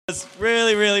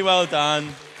Really, really well done.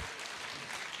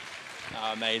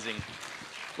 Oh, amazing.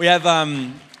 We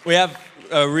have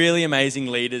really amazing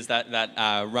leaders that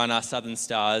run our Southern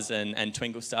Stars and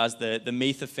Twinkle Stars. The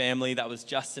Meetha family, that was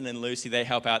Justin and Lucy. They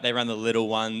help out. They run the little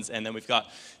ones. And then we've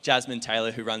got Jasmine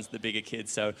Taylor, who runs the bigger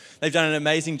kids. So they've done an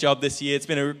amazing job this year. It's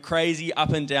been a crazy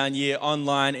up and down year,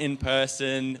 online, in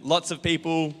person, lots of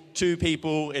people, 2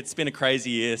 people. It's been a crazy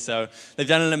year. So they've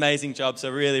done an amazing job. So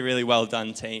really, really well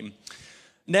done, team.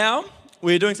 Now,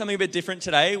 we're doing something a bit different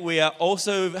today. We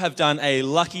also have done a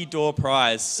lucky door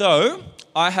prize. So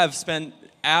I have spent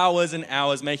hours and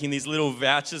hours making these little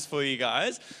vouchers for you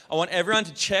guys. I want everyone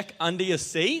to check under your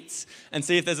seats and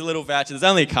see if there's a little voucher. There's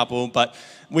only a couple, but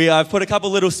I've put a couple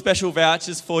little special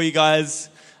vouchers for you guys.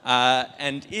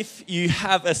 And if you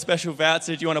have a special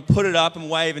voucher, do you want to put it up and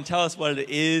wave and tell us what it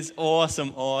is?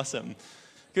 Awesome, awesome.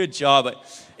 Good job.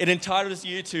 It entitles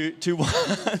you to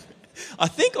one. I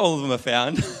think all of them are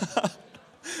found.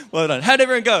 Well done. How'd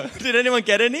everyone go? Did anyone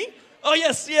get any? Oh,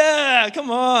 yes, yeah,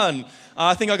 come on.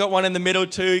 I think I got one in the middle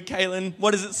too. Caitlin,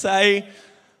 what does it say?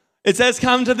 It says,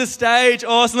 come to the stage.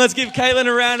 Awesome. Let's give Caitlin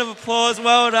a round of applause.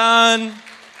 Well done.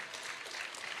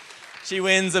 She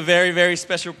wins a very, very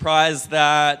special prize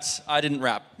that I didn't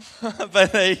wrap.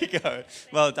 But there you go.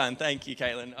 Well done. Thank you,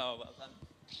 Caitlin. Oh, well done.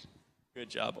 Good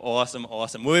job. Awesome,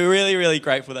 awesome. We're really, really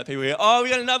grateful that people are here. Oh, we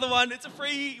got another one. It's a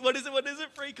free, what is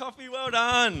it? Free coffee. Well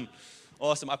done.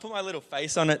 Awesome. I put my little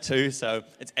face on it too, so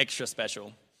it's extra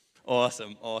special.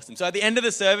 Awesome, awesome. So at the end of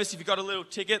the service, if you've got a little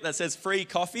ticket that says free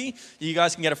coffee, you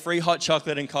guys can get a free hot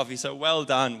chocolate and coffee. So well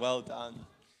done, well done.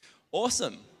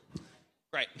 Awesome.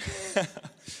 Great.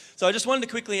 So I just wanted to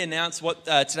quickly announce what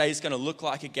today is going to look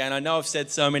like again. I know I've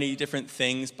said so many different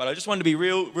things, but I just wanted to be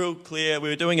real clear. We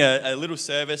were doing a little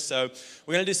service, so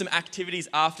we're going to do some activities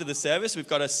after the service. We've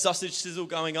got a sausage sizzle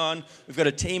going on. We've got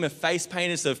a team of face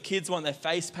painters, so if kids want their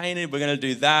face painted, we're going to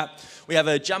do that. We have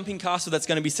a jumping castle that's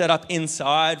going to be set up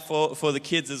inside for the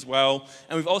kids as well.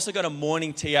 And we've also got a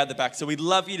morning tea out the back. So we'd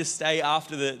love you to stay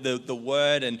after the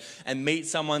word and meet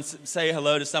someone, say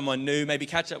hello to someone new, maybe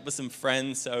catch up with some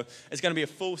friends. So it's going to be a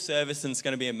full service and it's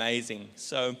going to be amazing.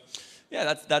 So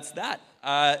yeah, that's that.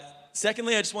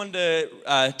 Secondly, I just wanted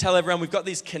to tell everyone we've got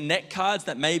these Connect cards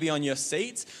that may be on your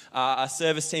seats. Our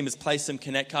service team has placed some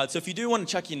Connect cards. So if you do want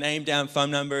to chuck your name down,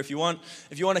 phone number, if you want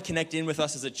to connect in with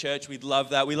us as a church, we'd love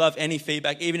that. We love any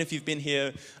feedback, even if you've been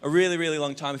here a really, really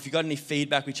long time. If you've got any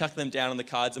feedback, we chuck them down on the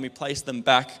cards and we place them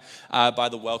back by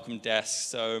the welcome desk.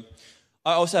 So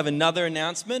I also have another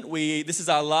announcement. This is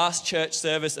our last church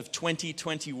service of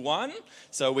 2021.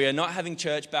 So we are not having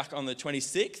church back on the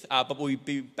 26th, but we'll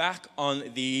be back on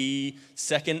the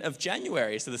 2nd of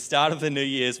January. So the start of the New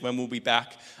Year's when we'll be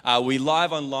back. We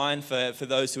live online for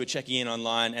those who are checking in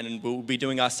online, and we'll be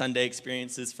doing our Sunday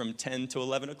experiences from 10 to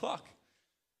 11 o'clock.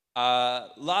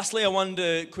 Lastly, I wanted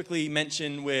to quickly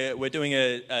mention we're doing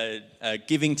a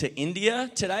giving to India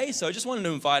today. So I just wanted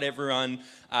to invite everyone.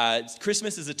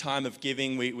 Christmas is a time of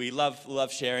giving. We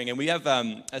love sharing, and we have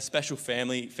a special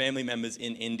family members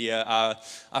in India.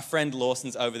 Our friend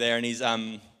Lawson's over there, and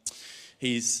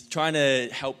he's trying to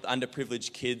help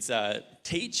underprivileged kids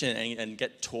teach and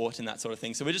get taught and that sort of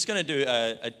thing. So we're just going to do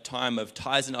a time of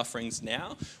tithes and offerings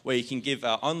now, where you can give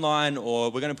online,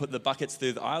 or we're going to put the buckets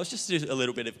through the aisles just to do a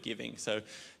little bit of giving. So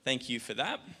thank you for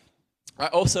that. I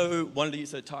also wanted to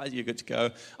use the tithes. You're good to go.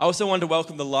 I also wanted to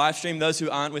welcome the live stream. Those who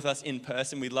aren't with us in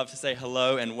person, we'd love to say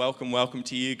hello and welcome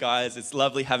to you guys. It's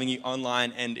lovely having you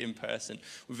online and in person.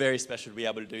 We're very special to be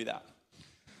able to do that.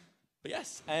 But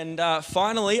yes, and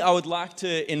finally, I would like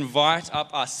to invite up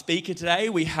our speaker today.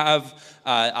 We have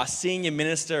our senior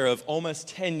minister of almost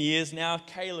 10 years now,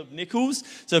 Caleb Nicholes.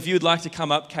 So if you would like to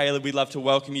come up, Caleb, we'd love to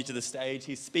welcome you to the stage.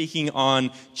 He's speaking on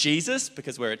Jesus,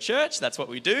 because we're a church, that's what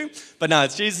we do. But no,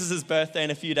 it's Jesus' birthday in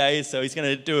a few days, so he's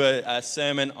going to do a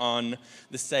sermon on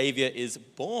the Saviour is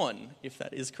born, if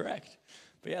that is correct.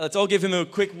 But yeah, let's all give him a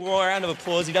quick round of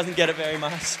applause. He doesn't get it very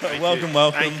much, so welcome.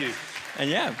 Thank you. And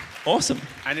yeah, awesome.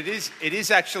 And it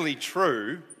is actually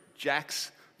true,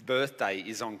 Jack's birthday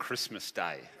is on Christmas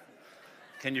Day.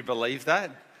 Can you believe that?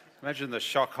 Imagine the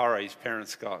shock horror his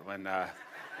parents got when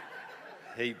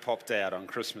he popped out on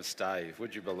Christmas Day.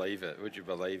 Would you believe it? Would you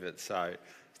believe it? So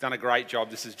he's done a great job.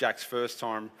 This is Jack's first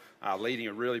time leading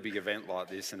a really big event like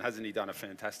this, and hasn't he done a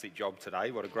fantastic job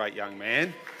today? What a great young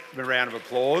man. Give him a round of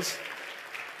applause.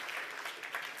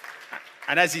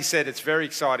 And as he said, it's very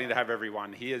exciting to have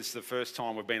everyone here. It's the first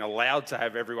time we've been allowed to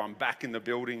have everyone back in the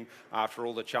building after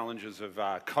all the challenges of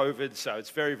COVID. So it's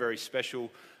very, very special.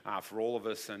 for all of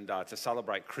us and to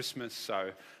celebrate Christmas.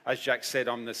 So as Jack said,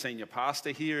 I'm the senior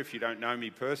pastor here, if you don't know me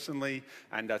personally,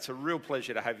 and it's a real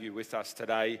pleasure to have you with us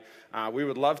today. We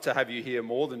would love to have you here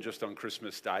more than just on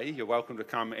Christmas Day. You're welcome to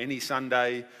come any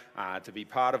Sunday to be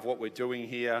part of what we're doing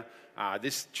here.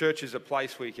 This church is a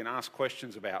place where you can ask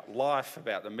questions about life,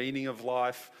 about the meaning of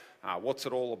life, what's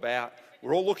it all about.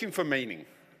 We're all looking for meaning.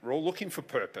 We're all looking for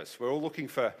purpose. We're all looking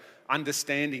for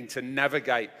understanding to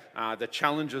navigate the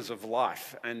challenges of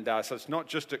life. And so it's not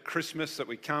just at Christmas that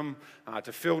we come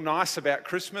to feel nice about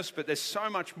Christmas, but there's so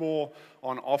much more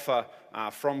on offer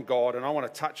from God. And I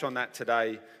want to touch on that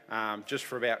today just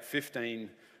for about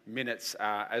 15 minutes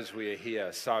as we are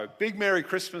here. So big Merry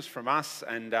Christmas from us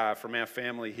and from our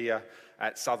family here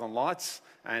at Southern Lights.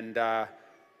 And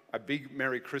a big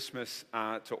Merry Christmas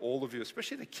to all of you,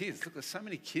 especially the kids. Look, there's so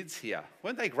many kids here.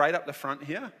 Weren't they great up the front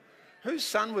here? Whose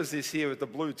son was this here with the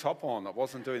blue top on that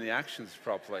wasn't doing the actions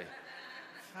properly?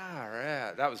 Far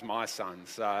out. That was my son.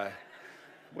 So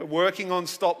we're working on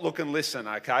stop, look and listen,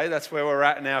 okay? That's where we're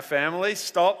at in our family.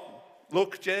 Stop,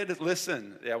 look, Jed,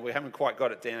 listen. Yeah, we haven't quite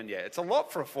got it down yet. It's a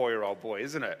lot for a 4-year-old boy,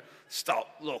 isn't it?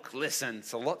 Stop, look, listen.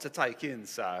 It's a lot to take in,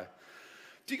 so.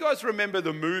 Do you guys remember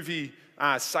the movie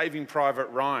Saving Private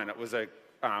Ryan? It was a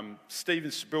Steven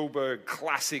Spielberg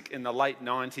classic in the late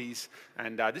 90s.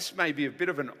 And this may be a bit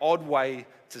of an odd way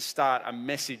to start a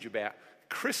message about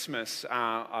Christmas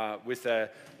with a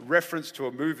reference to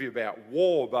a movie about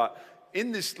war. But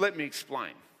in this, let me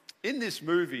explain. In this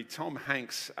movie, Tom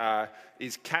Hanks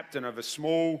is captain of a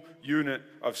small unit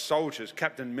of soldiers.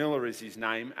 Captain Miller is his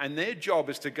name. And their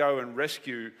job is to go and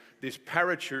rescue this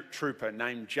paratrooper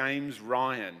named James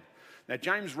Ryan. Now,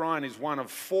 James Ryan is one of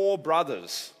 4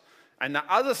 brothers. And the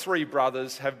other 3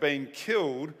 brothers have been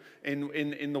killed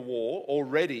in the war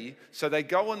already. So they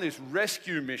go on this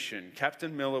rescue mission.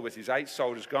 Captain Miller with his 8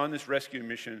 soldiers go on this rescue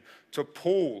mission to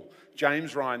pull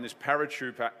James Ryan, this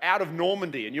paratrooper, out of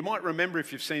Normandy. And you might remember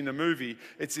if you've seen the movie,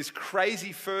 it's this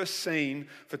crazy first scene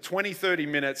for 20, 30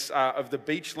 minutes of the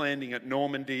beach landing at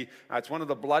Normandy. It's one of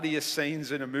the bloodiest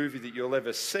scenes in a movie that you'll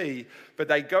ever see. But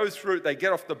they go through, they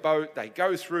get off the boat, they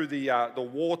go through the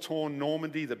war-torn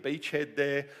Normandy, the beachhead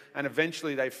there, and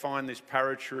eventually they find this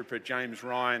paratrooper, James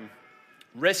Ryan,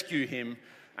 rescue him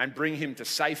and bring him to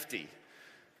safety.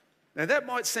 Now that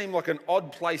might seem like an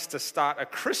odd place to start a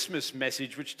Christmas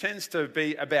message, which tends to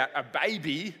be about a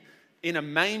baby in a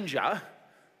manger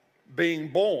being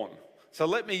born. So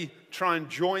let me try and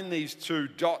join these 2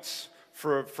 dots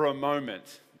for a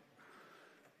moment.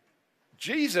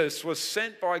 Jesus was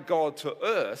sent by God to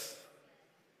earth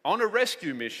on a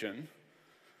rescue mission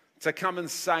to come and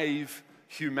save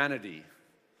humanity.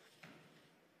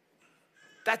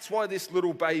 That's why this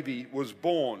little baby was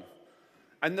born.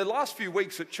 And the last few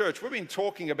weeks at church, we've been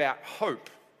talking about hope.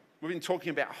 We've been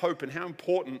talking about hope and how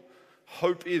important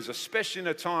hope is, especially in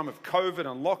a time of COVID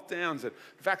and lockdowns and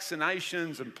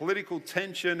vaccinations and political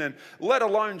tension, and let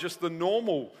alone just the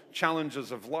normal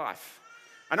challenges of life.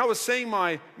 And I was seeing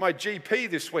my GP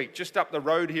this week, just up the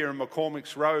road here in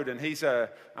McCormick's Road, and he's a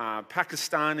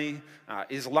Pakistani,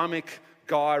 Islamic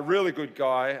guy, really good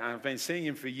guy. I've been seeing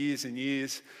him for years and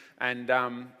years. And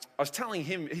I was telling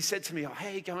him, he said to me, "Oh, how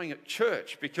are you going at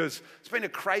church? Because it's been a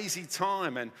crazy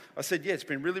time." And I said, "Yeah, it's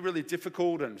been really, really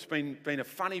difficult. And it's been a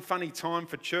funny time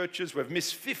for churches. We've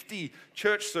missed 50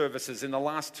 church services in the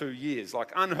last 2 years,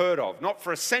 like unheard of. Not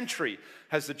for a century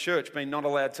has the church been not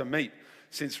allowed to meet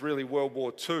since really World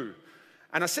War II.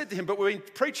 And I said to him, "But we've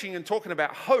been preaching and talking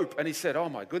about hope." And he said, "Oh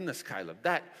my goodness, Caleb,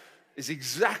 that is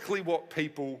exactly what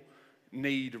people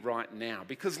need right now.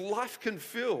 Because life can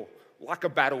feel like a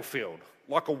battlefield,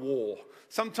 like a war.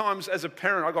 Sometimes as a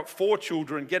parent, I've got 4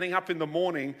 children, getting up in the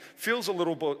morning feels a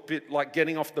little bit like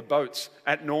getting off the boats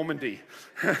at Normandy.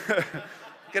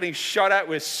 Getting shot at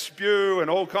with spew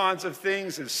and all kinds of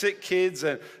things and sick kids.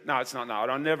 And no, it's not. No,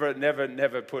 I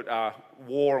never put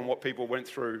war and what people went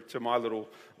through to my little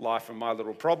life and my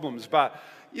little problems. But,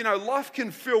 you know, life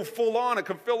can feel full on. It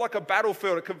can feel like a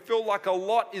battlefield. It can feel like a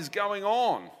lot is going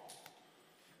on.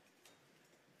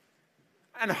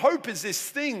 And hope is this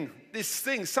thing,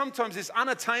 sometimes this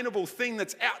unattainable thing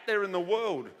that's out there in the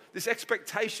world, this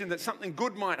expectation that something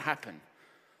good might happen.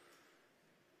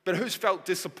 But who's felt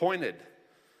disappointed?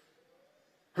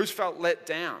 Who's felt let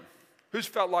down? Who's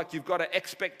felt like you've got an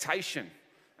expectation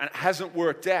and it hasn't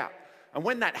worked out? And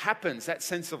when that happens, that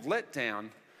sense of letdown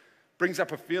brings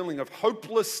up a feeling of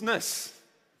hopelessness.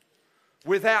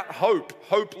 Without hope,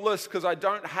 hopeless because I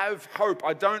don't have hope.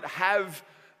 I don't have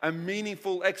a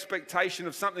meaningful expectation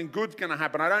of something good's going to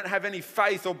happen. I don't have any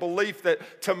faith or belief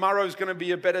that tomorrow's going to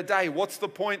be a better day. What's the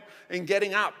point in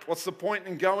getting up? What's the point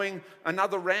in going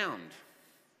another round?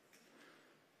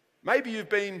 Maybe you've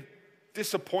been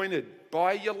disappointed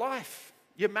by your life,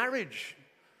 your marriage,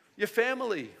 your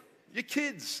family, your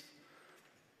kids.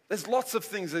 There's lots of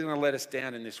things that are going to let us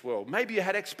down in this world. Maybe you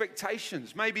had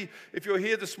expectations. Maybe if you're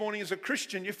here this morning as a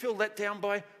Christian, you feel let down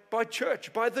by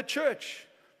church, by the church,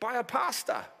 by a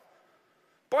pastor,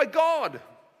 by God,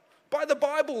 by the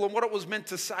Bible and what it was meant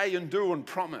to say and do and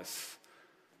promise.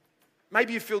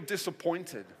 Maybe you feel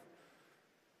disappointed.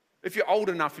 If you're old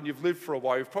enough and you've lived for a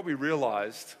while, you've probably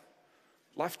realized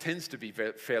life tends to be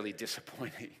fairly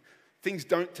disappointing. Things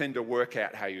don't tend to work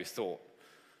out how you thought.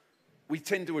 We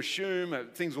tend to assume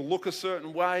things will look a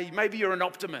certain way. Maybe you're an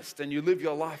optimist and you live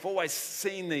your life always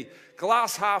seeing the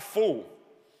glass half full,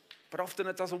 but often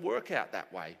it doesn't work out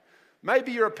that way.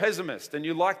 Maybe you're a pessimist and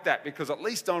you like that because at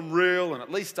least I'm real and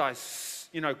at least I,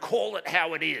 call it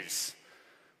how it is,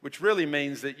 which really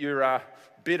means that you're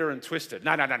bitter and twisted.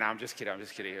 No, I'm just kidding. I'm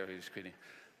just kidding.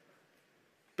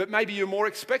 But maybe you're more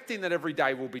expecting that every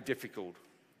day will be difficult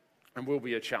and will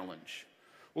be a challenge.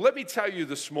 Well, let me tell you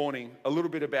this morning a little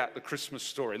bit about the Christmas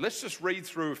story. Let's just read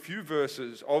through a few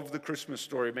verses of the Christmas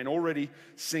story. I've been already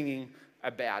singing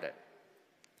about it.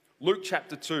 Luke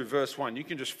chapter 2, verse 1. You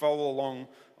can just follow along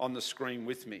on the screen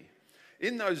with me.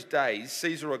 In those days,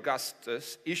 Caesar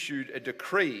Augustus issued a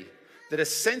decree that a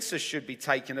census should be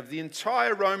taken of the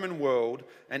entire Roman world,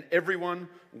 and everyone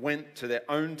went to their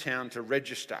own town to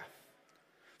register.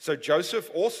 So Joseph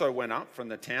also went up from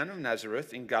the town of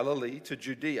Nazareth in Galilee to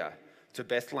Judea, to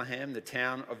Bethlehem, the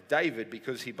town of David,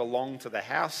 because he belonged to the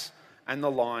house and the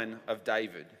line of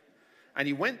David. And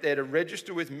he went there to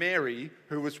register with Mary,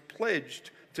 who was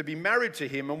pledged to be married to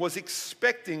him and was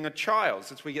expecting a child.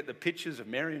 Since we get the pictures of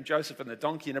Mary and Joseph and the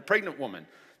donkey and a pregnant woman.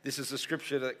 This is the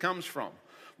scripture that it comes from.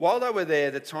 While they were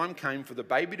there, the time came for the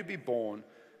baby to be born,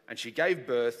 and she gave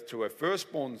birth to her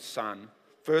firstborn,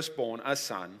 a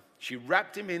son. She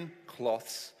wrapped him in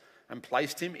cloths and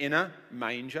placed him in a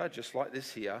manger, just like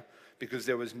this here, because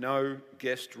there was no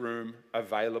guest room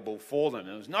available for them.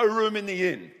 There was no room in the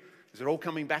inn. Is it all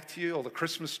coming back to you? All the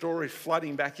Christmas story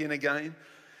flooding back in again?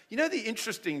 You know, the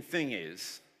interesting thing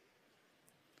is,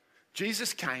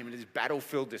 Jesus came in this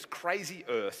battlefield, this crazy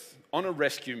earth, on a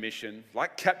rescue mission,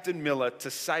 like Captain Miller, to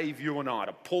save you and I,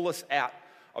 to pull us out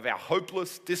of our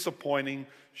hopeless, disappointing,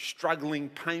 struggling,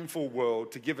 painful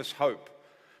world, to give us hope.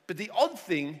 But the odd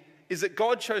thing is that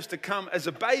God chose to come as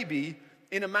a baby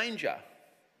in a manger.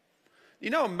 You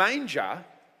know, a manger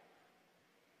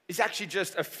is actually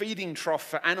just a feeding trough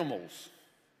for animals.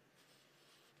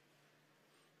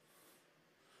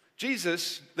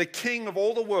 Jesus, the King of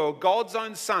all the world, God's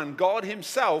own Son, God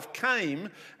himself, came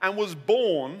and was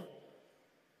born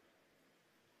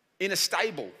in a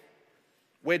stable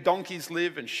where donkeys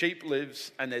live and sheep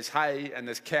lives and there's hay and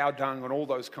there's cow dung and all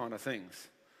those kind of things.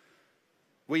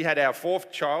 We had our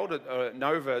fourth child at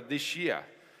Nova this year.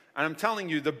 And I'm telling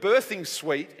you, the birthing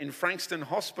suite in Frankston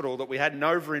Hospital that we had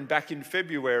Nova in back in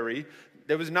February,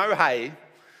 there was no hay,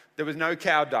 there was no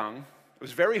cow dung. It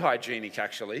was very hygienic,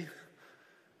 actually.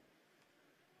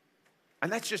 And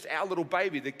that's just our little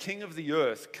baby. The King of the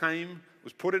earth came,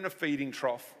 was put in a feeding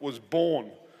trough, was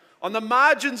born on the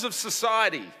margins of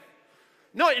society.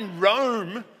 Not in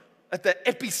Rome, at the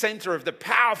epicenter of the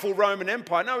powerful Roman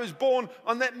Empire. No, he was born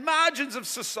on the margins of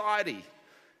society.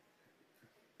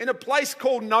 In a place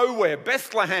called nowhere,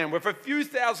 Bethlehem, with a few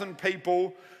thousand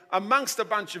people amongst a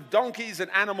bunch of donkeys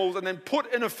and animals and then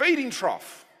put in a feeding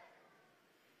trough.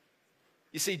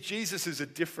 You see, Jesus is a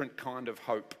different kind of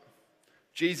hope.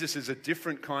 Jesus is a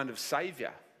different kind of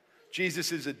Saviour.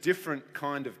 Jesus is a different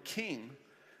kind of King.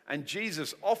 And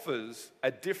Jesus offers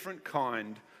a different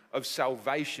kind of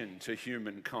salvation to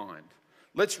humankind.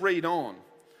 Let's read on.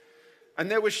 And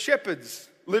there were shepherds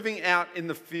living out in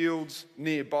the fields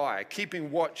nearby,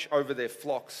 keeping watch over their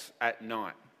flocks at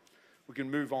night. We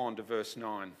can move on to verse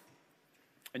 9.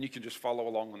 And you can just follow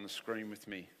along on the screen with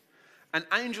me. An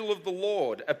angel of the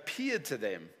Lord appeared to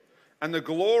them, and the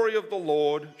glory of the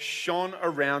Lord shone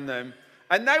around them,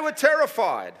 and they were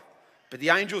terrified. But the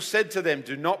angel said to them,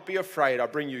 "Do not be afraid. I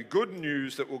bring you good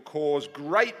news that will cause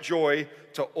great joy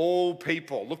to all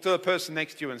people." Look to the person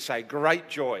next to you and say, "Great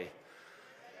joy."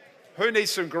 Who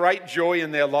needs some great joy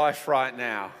in their life right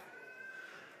now?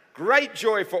 Great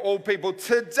joy for all people.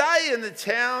 Today in the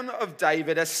town of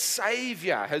David, a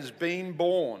Saviour has been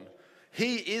born.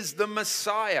 He is the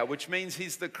Messiah, which means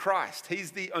he's the Christ.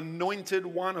 He's the anointed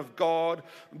one of God,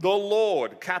 the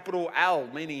Lord, capital L,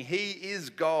 meaning he is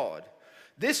God.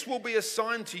 This will be a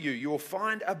sign to you. You will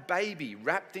find a baby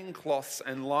wrapped in cloths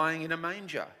and lying in a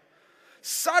manger.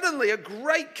 Suddenly, a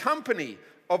great company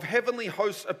of heavenly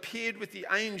hosts appeared with the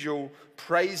angel,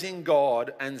 praising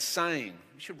God and saying,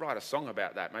 we should write a song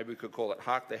about that. Maybe we could call it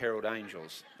Hark the Herald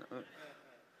Angels.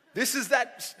 This is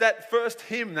that first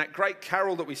hymn, that great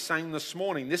carol that we sang this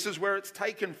morning. This is where it's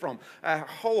taken from. A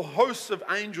whole host of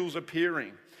angels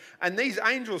appearing. And these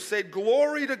angels said,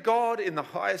 "Glory to God in the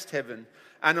highest heaven,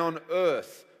 and on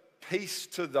earth peace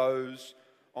to those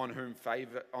on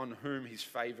whom his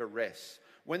favor rests."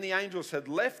 When the angels had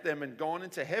left them and gone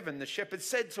into heaven, the shepherds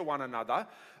said to one another,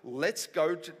 "Let's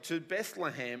go to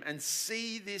Bethlehem and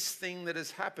see this thing that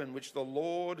has happened, which the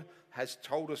Lord has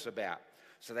told us about."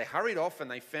 So they hurried off and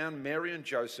they found Mary and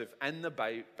Joseph and the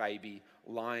baby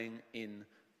lying in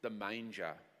the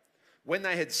manger. When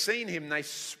they had seen him, they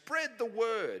spread the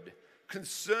word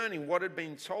concerning what had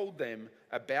been told them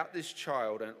about this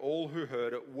child, and all who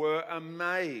heard it were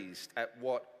amazed at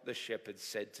what the shepherds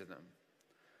said to them.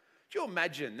 Do you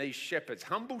imagine these shepherds,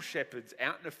 humble shepherds,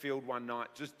 out in the field one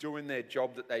night just doing their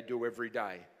job that they do every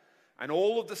day, and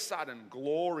all of a sudden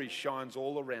glory shines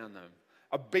all around them.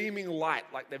 A beaming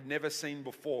light like they've never seen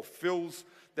before fills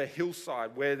the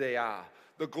hillside where they are.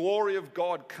 The glory of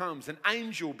God comes, an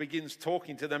angel begins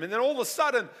talking to them, and then all of a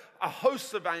sudden a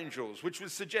host of angels, which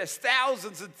would suggest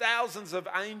thousands and thousands of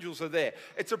angels are there.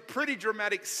 It's a pretty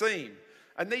dramatic scene.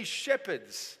 And these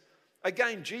shepherds,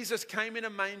 again, Jesus came in a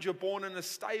manger, born in a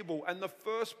stable, and the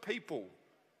first people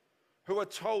who are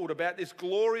told about this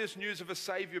glorious news of a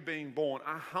Saviour being born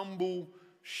are humble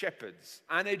shepherds,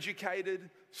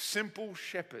 uneducated, simple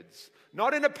shepherds,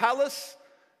 not in a palace,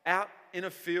 out in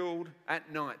a field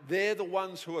at night. They're the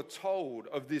ones who are told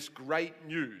of this great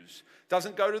news.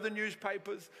 Doesn't go to the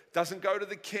newspapers, doesn't go to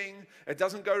the king, it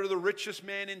doesn't go to the richest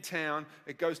man in town,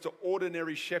 it goes to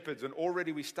ordinary shepherds. And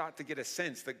already we start to get a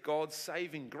sense that God's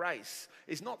saving grace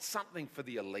is not something for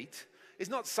the elite. It's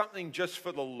not something just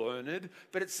for the learned,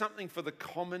 but it's something for the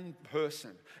common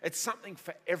person. It's something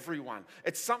for everyone.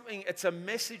 It's a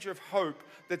message of hope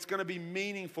that's going to be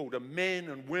meaningful to men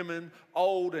and women,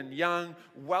 old and young,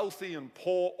 wealthy and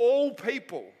poor. All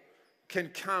people can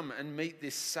come and meet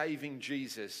this saving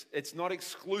Jesus. It's not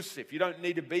exclusive. You don't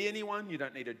need to be anyone. You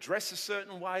don't need to dress a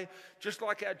certain way. Just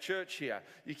like our church here.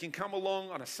 You can come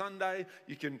along on a Sunday.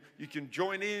 You can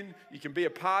join in. You can be a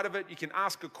part of it. You can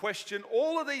ask a question.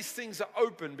 All of these things are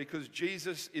open because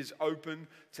Jesus is open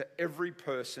to every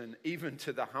person, even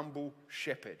to the humble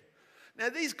shepherd. Now,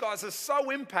 these guys are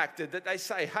so impacted that they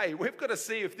say, "Hey, we've got to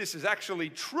see if this is actually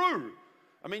true."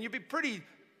 I mean, you'd be pretty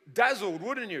dazzled,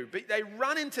 wouldn't you? But they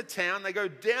run into town, they go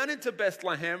down into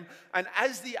Bethlehem, and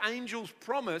as the angels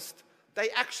promised,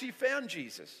 they actually found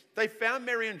Jesus. They found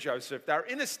Mary and Joseph. They're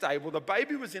in a stable. The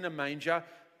baby was in a manger,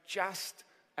 just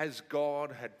as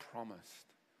God had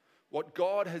promised. What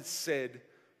God had said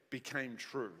became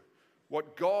true.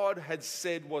 What God had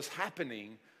said was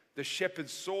happening, the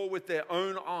shepherds saw with their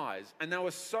own eyes, and they were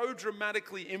so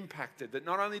dramatically impacted that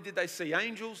not only did they see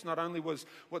angels, not only was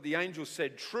what the angels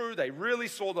said true, they really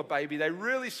saw the baby, they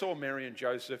really saw Mary and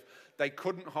Joseph, they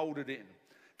couldn't hold it in.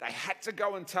 They had to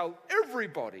go and tell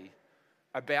everybody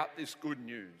about this good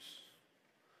news,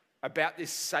 about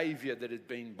this Saviour that had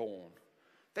been born.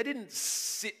 They didn't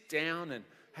sit down and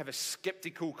have a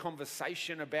skeptical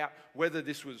conversation about whether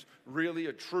this was really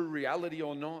a true reality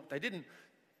or not. They didn't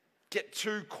get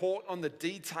too caught on the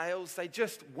details. They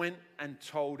just went and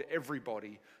told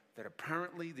everybody that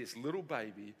apparently this little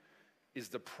baby is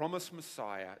the promised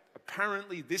Messiah.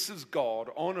 Apparently this is God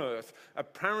on earth.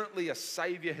 Apparently a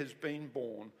Saviour has been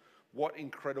born. What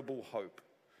incredible hope.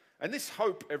 And this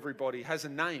hope, everybody, has a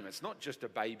name. It's not just a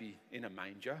baby in a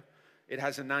manger. It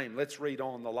has a name. Let's read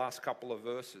on the last couple of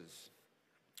verses.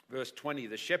 Verse 20,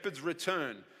 the shepherds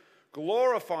returned,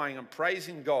 glorifying and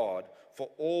praising God for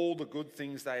all the good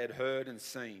things they had heard and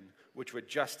seen, which were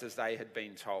just as they had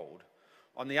been told.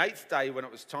 On the 8th day, when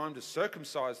it was time to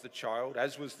circumcise the child,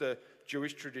 as was the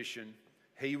Jewish tradition,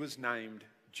 he was named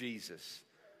Jesus,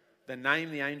 the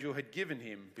name the angel had given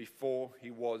him before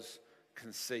he was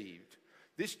conceived.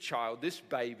 This child, this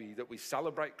baby that we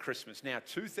celebrate Christmas now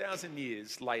 2,000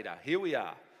 years later, here we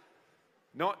are,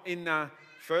 not in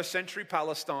first century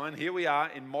Palestine, here we are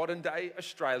in modern day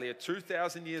Australia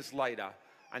 2,000 years later.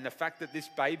 And the fact that this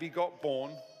baby got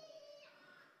born,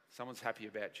 someone's happy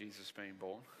about Jesus being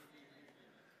born.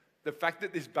 The fact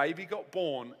that this baby got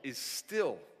born is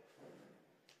still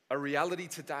a reality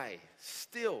today.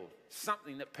 Still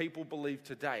something that people believe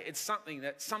today. It's something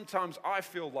that sometimes I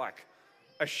feel like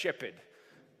a shepherd.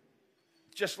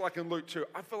 Just like in Luke 2,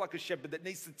 I feel like a shepherd that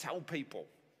needs to tell people.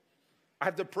 I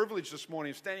have the privilege this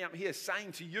morning of standing up here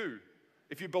saying to you,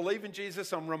 if you believe in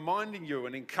Jesus, I'm reminding you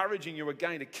and encouraging you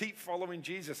again to keep following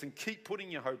Jesus and keep putting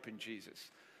your hope in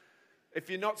Jesus. If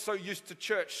you're not so used to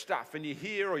church stuff and you're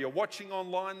here or you're watching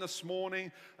online this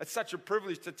morning, it's such a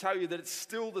privilege to tell you that it's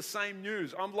still the same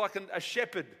news. I'm like a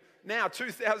shepherd now,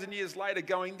 2,000 years later,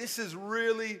 going, this is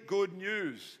really good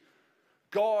news.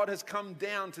 God has come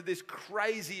down to this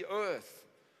crazy earth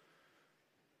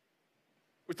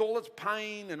with all its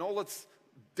pain and all its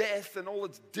death and all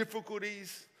its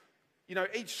difficulties. You know,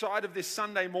 each side of this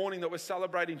Sunday morning that we're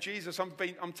celebrating Jesus,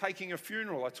 I'm taking a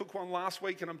funeral. I took one last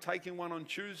week and I'm taking one on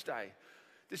Tuesday.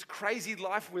 This crazy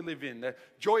life we live in, the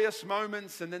joyous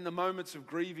moments and then the moments of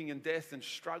grieving and death and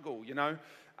struggle, you know.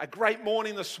 A great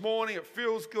morning this morning, it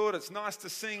feels good, it's nice to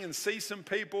sing and see some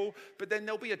people, but then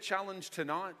there'll be a challenge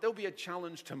tonight, there'll be a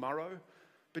challenge tomorrow.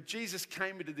 But Jesus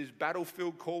came into this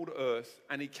battlefield called earth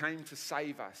and he came to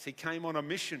save us. He came on a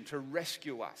mission to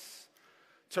rescue us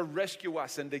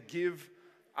and to give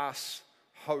us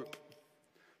hope.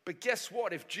 But guess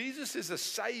what? If Jesus is a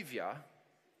savior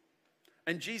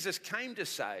and Jesus came to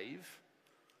save,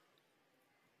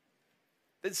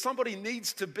 then somebody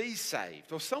needs to be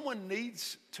saved, or someone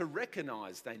needs to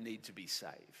recognize they need to be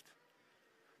saved.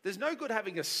 There's no good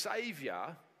having a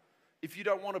savior if you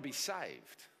don't want to be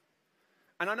saved.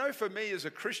 And I know for me as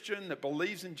a Christian that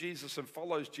believes in Jesus and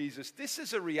follows Jesus, this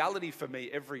is a reality for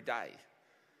me every day.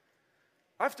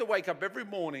 I have to wake up every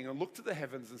morning and look to the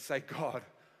heavens and say, God,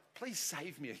 please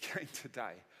save me again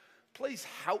today. Please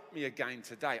help me again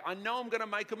today. I know I'm going to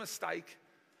make a mistake.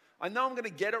 I know I'm going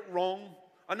to get it wrong.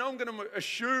 I know I'm going to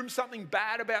assume something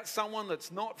bad about someone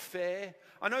that's not fair.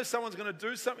 I know someone's going to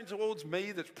do something towards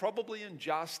me that's probably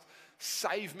unjust.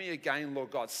 Save me again,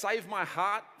 Lord God. Save my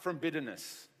heart from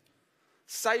bitterness.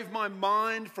 Save my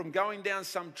mind from going down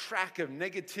some track of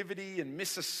negativity and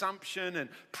misassumption and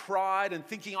pride and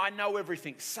thinking I know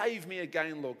everything. Save me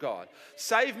again, Lord God.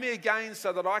 Save me again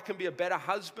so that I can be a better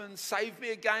husband. Save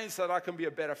me again so that I can be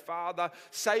a better father.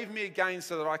 Save me again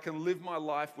so that I can live my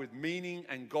life with meaning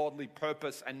and godly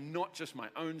purpose and not just my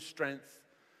own strength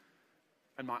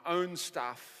and my own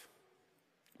stuff,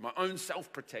 my own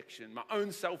self-protection, my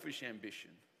own selfish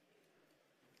ambition.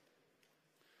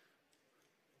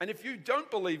 And if you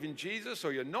don't believe in Jesus,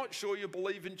 or you're not sure you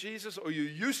believe in Jesus, or you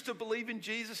used to believe in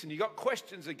Jesus and you got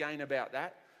questions again about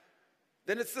that,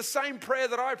 then it's the same prayer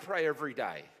that I pray every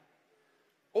day.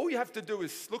 All you have to do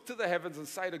is look to the heavens and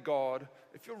say to God,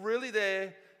 if you're really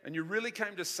there and you really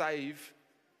came to save,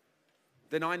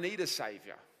 then I need a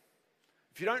savior.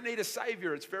 If you don't need a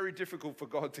savior, it's very difficult for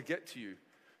God to get to you.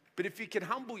 But if you can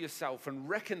humble yourself and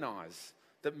recognize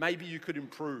that maybe you could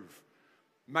improve,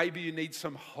 maybe you need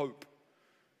some hope,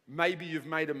 maybe you've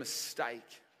made a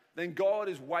mistake, then God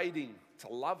is waiting to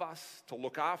love us, to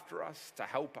look after us, to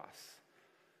help us.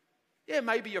 Yeah,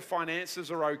 maybe your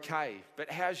finances are okay,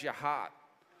 but how's your heart?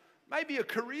 Maybe your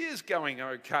career's going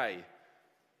okay,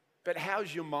 but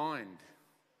how's your mind?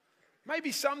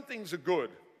 Maybe some things are good.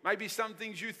 Maybe some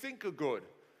things you think are good.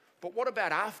 But what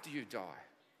about after you die?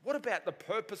 What about the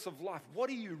purpose of life? What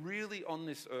are you really on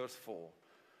this earth for?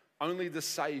 Only the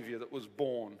Saviour that was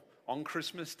born on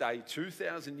Christmas Day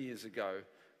 2,000 years ago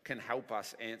can help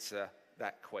us answer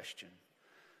that question.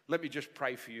 Let me just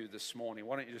pray for you this morning.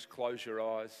 Why don't you just close your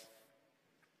eyes?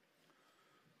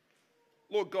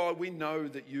 Lord God, we know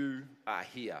that you are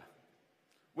here.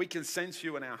 We can sense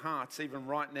you in our hearts, even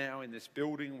right now in this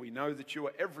building. We know that you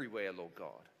are everywhere, Lord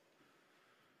God.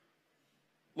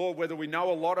 Lord, whether we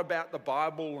know a lot about the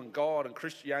Bible and God and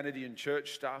Christianity and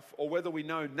church stuff, or whether we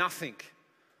know nothing,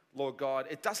 Lord God,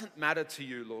 it doesn't matter to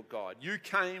you, Lord God. You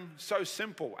came so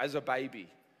simple as a baby.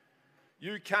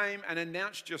 You came and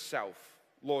announced yourself,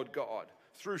 Lord God,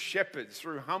 through shepherds,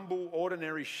 through humble,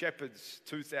 ordinary shepherds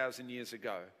 2,000 years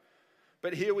ago.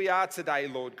 But here we are today,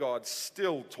 Lord God,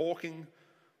 still talking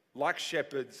like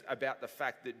shepherds about the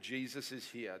fact that Jesus is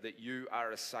here, that you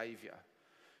are a Saviour.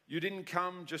 You didn't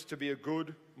come just to be a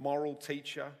good moral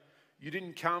teacher. You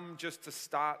didn't come just to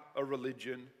start a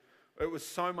religion. It was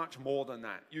so much more than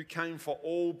that. You came for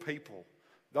all people,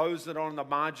 those that are on the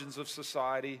margins of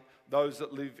society, those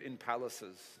that live in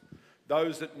palaces,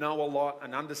 those that know a lot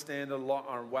and understand a lot,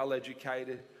 are well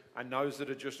educated, and those that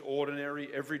are just ordinary,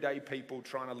 everyday people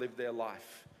trying to live their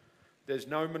life. There's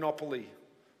no monopoly.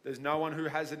 There's no one who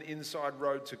has an inside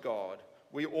road to God.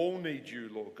 We all need you,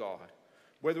 Lord God.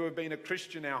 Whether we've been a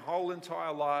Christian our whole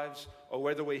entire lives or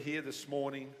whether we're here this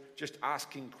morning just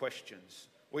asking questions.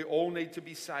 We all need to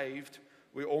be saved.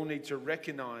 We all need to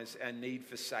recognize our need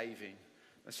for saving.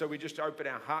 And so we just open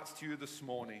our hearts to you this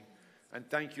morning and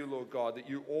thank you, Lord God, that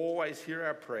you always hear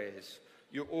our prayers.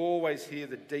 You always hear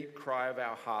the deep cry of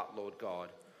our heart, Lord God.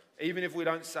 Even if we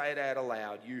don't say it out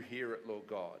aloud, you hear it, Lord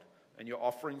God. And you're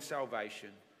offering salvation.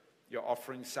 You're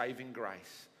offering saving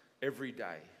grace every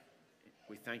day.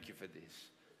 We thank you for this.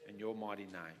 In your mighty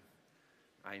name,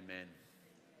 amen.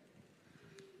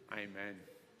 Amen.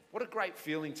 What a great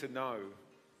feeling to know.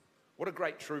 What a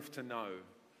great truth to know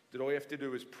that all you have to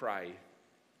do is pray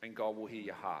and God will hear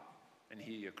your heart and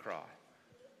hear your cry.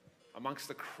 Amongst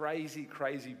the crazy,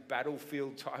 crazy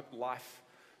battlefield type life,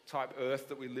 type earth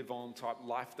that we live on, type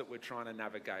life that we're trying to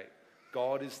navigate,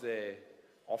 God is there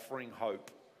offering hope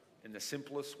in the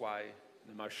simplest way,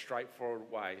 in the most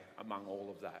straightforward way among all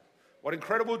of that. What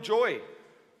incredible joy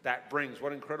that brings.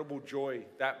 What incredible joy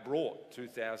that brought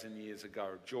 2,000 years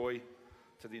ago. Joy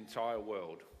to the entire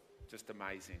world. Just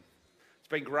amazing. It's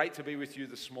been great to be with you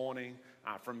this morning.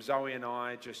 From Zoe and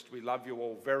I, we love you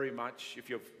all very much. If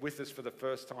you're with us for the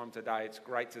first time today, it's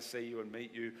great to see you and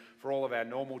meet you. For all of our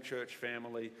normal church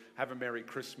family, have a Merry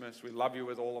Christmas. We love you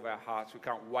with all of our hearts. We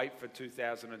can't wait for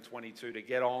 2022 to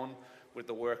get on with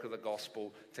the work of the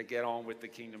gospel, to get on with the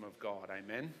kingdom of God. Amen?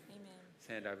 Amen.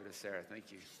 Hand over to Sarah.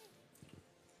 Thank you.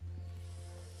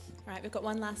 All right, we've got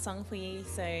one last song for you.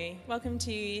 So welcome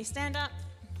to stand up,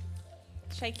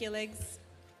 shake your legs,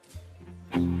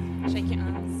 shake your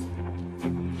arms.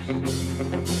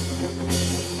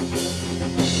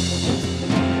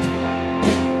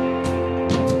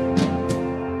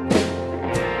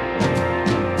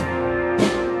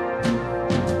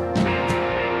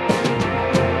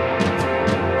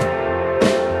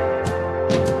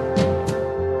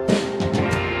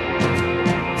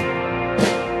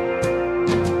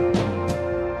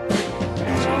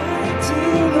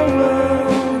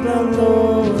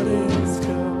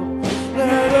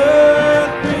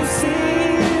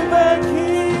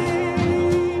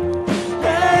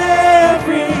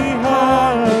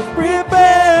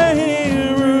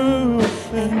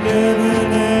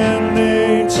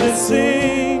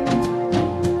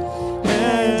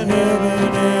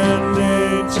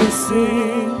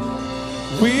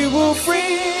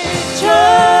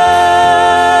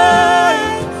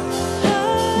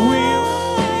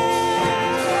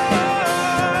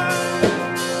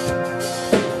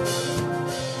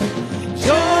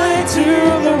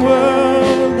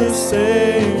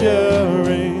 Saviour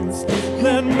reigns.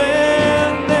 Let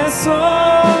men their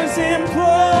songs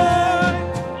employ.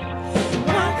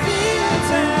 Rock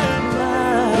fields and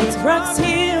clouds, rocks,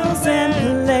 hills and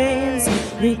plains,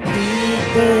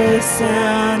 repeat the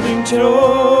sounding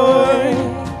joy.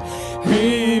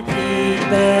 Repeat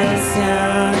the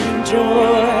sounding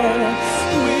joy.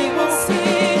 We will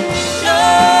sing joy.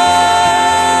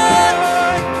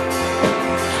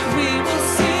 We will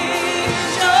sing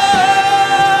joy.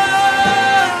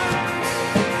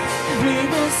 We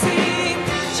will sing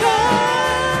joy.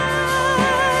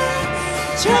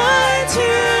 Joy to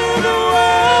the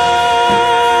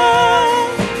world.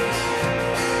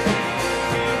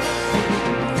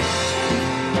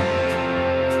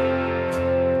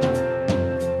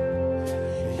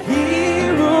 He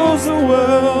rules the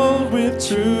world with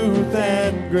truth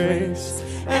and grace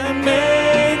and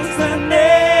makes the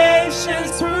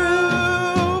nations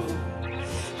prove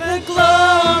the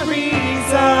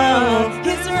glories of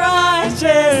his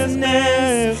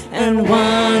righteousness and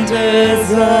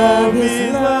wonders of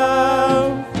his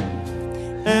love.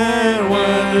 And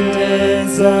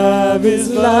wonders of his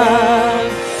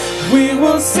love. We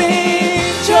will sing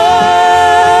joy.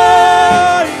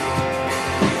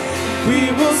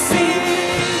 We will sing